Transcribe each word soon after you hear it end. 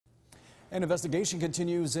An investigation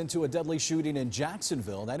continues into a deadly shooting in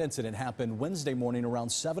Jacksonville. That incident happened Wednesday morning around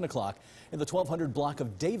 7 o'clock in the 1200 block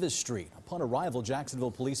of Davis Street. Upon arrival, Jacksonville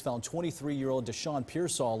police found 23-year-old Deshaun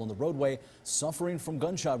Pearsall on the roadway suffering from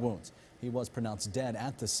gunshot wounds. He was pronounced dead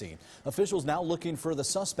at the scene. Officials now looking for the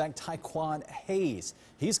suspect, Taekwon Hayes.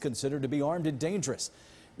 He's considered to be armed and dangerous.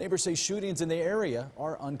 Neighbors say shootings in the area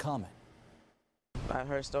are uncommon. I've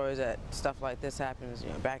heard stories that stuff like this happens,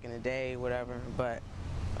 back in the day, whatever, but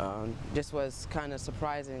just was kind of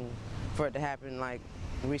surprising for it to happen like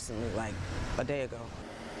recently, like a day ago.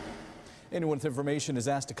 Anyone with information is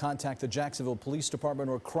asked to contact the Jacksonville Police Department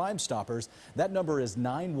or Crime Stoppers. That number is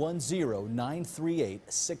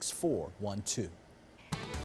 910-938-6412.